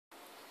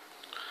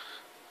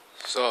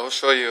So I'll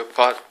show you a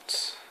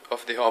part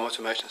of the home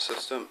automation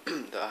system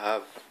that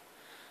I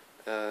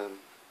have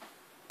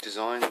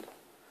designed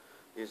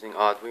using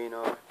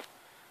Arduino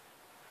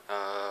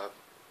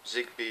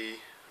Zigbee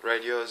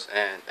radios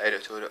and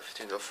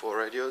 802.15.4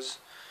 radios.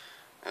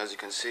 As you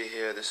can see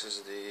here, this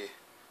is the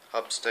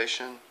hub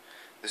station.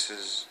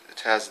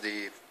 It has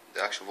the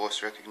actual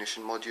voice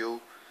recognition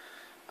module,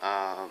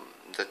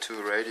 the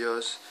two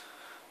radios.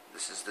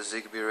 This is the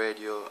Zigbee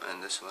radio,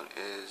 and this one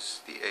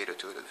is the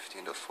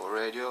 802.15.4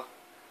 radio.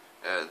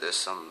 There's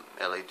some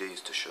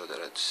LEDs to show that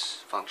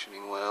it's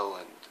functioning well,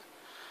 and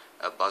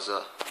a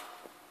buzzer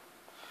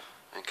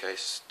in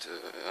case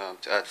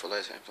to add for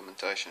later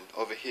implementation.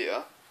 Over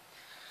here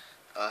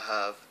I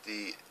have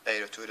the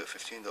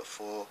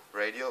 802.15.4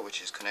 radio,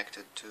 which is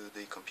connected to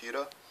the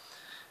computer,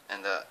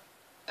 and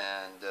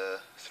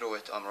through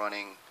it I'm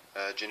running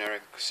a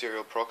generic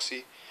serial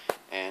proxy,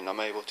 and I'm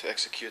able to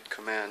execute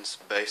commands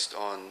based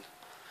on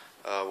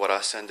what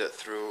I send it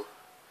through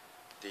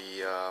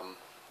the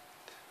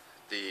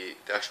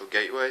actual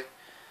gateway.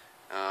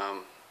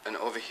 And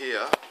over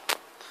here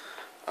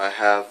I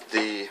have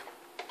the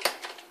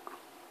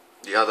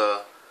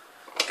other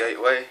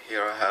gateway.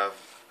 Here I have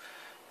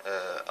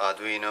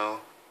Arduino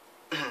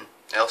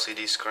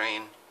LCD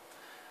screen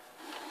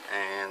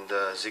and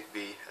a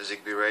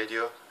Zigbee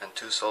radio and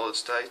two solid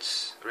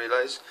states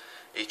relays.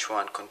 Each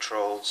one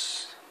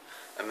controls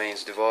a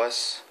mains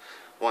device.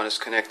 One is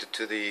connected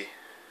to the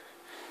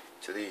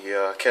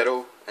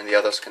kettle, and the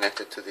other is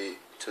connected to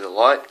the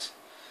light.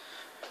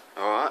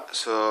 Alright,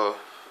 so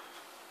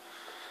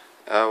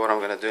what I'm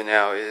going to do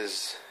now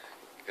is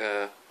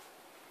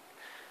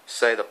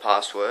say the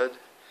password,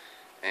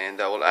 and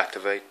that will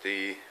activate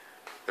the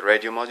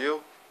radio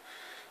module.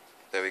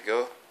 There we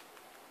go.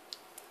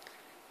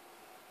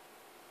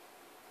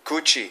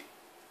 Coochie.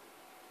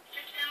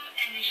 System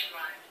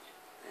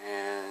initialized.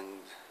 And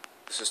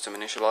the system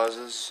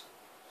initializes.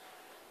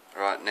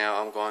 Right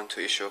now I'm going to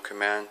issue a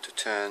command to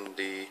turn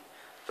the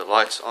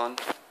lights on.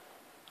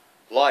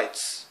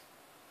 Lights.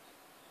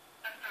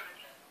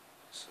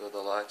 So the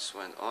lights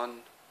went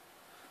on.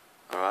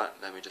 Alright,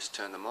 let me just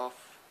turn them off.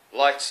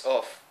 Lights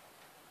off.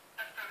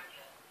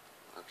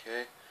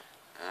 Okay,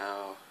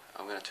 now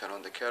I'm going to turn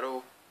on the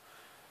kettle.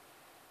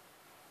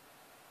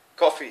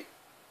 Coffee.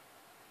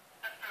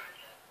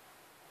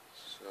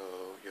 So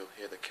you'll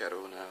hear the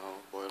kettle now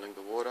boiling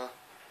the water,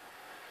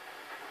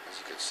 as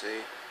you can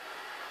see.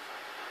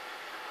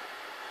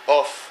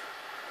 Off.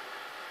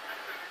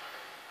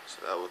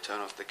 So that will turn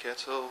off the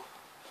kettle,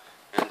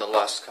 and the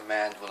last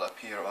command will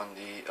appear on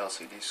the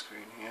LCD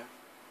screen here.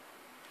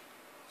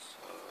 So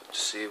to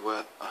see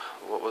what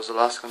was the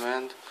last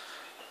command.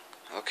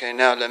 Okay,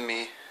 now let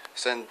me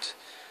send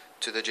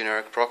to the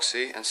generic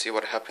proxy and see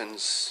what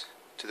happens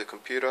to the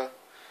computer.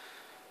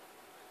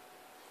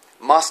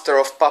 Master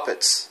of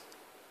puppets.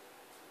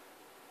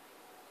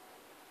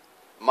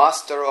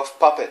 Master of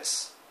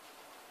puppets.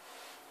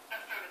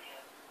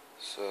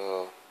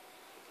 So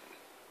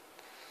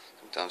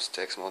sometimes it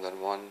takes more than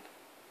one.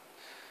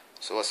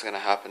 So what's going to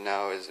happen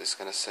now is it's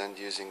going to send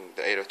using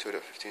the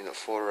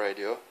 802.15.4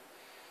 radio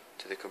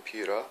to the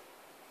computer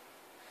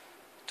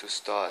to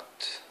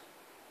start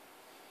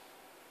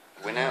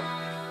Winamp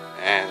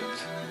and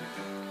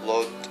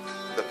load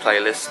the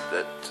playlist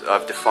that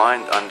I've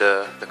defined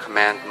under the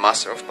command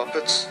Master of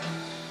Puppets.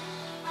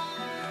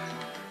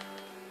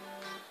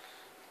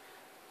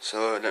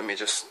 So let me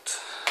just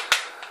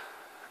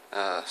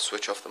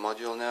switch off the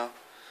module now.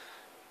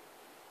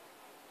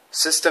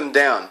 System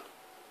down.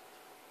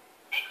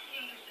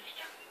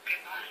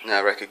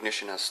 Now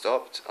recognition has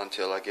stopped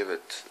until I give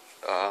it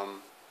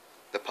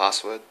the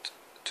password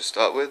to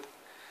start with,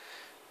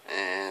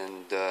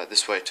 and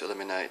this way to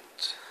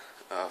eliminate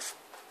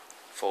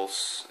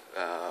false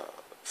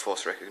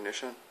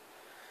recognition.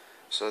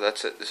 So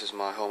that's it. This is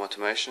my home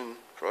automation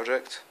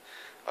project.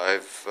 I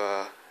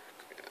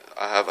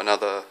have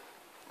another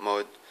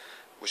mode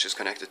which is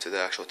connected to the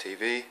actual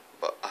TV,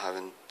 but I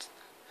haven't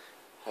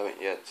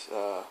yet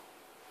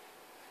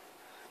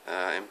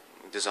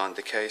designed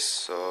the case,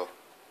 so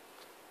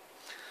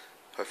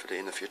hopefully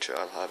in the future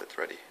I'll have it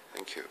ready.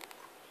 Thank you.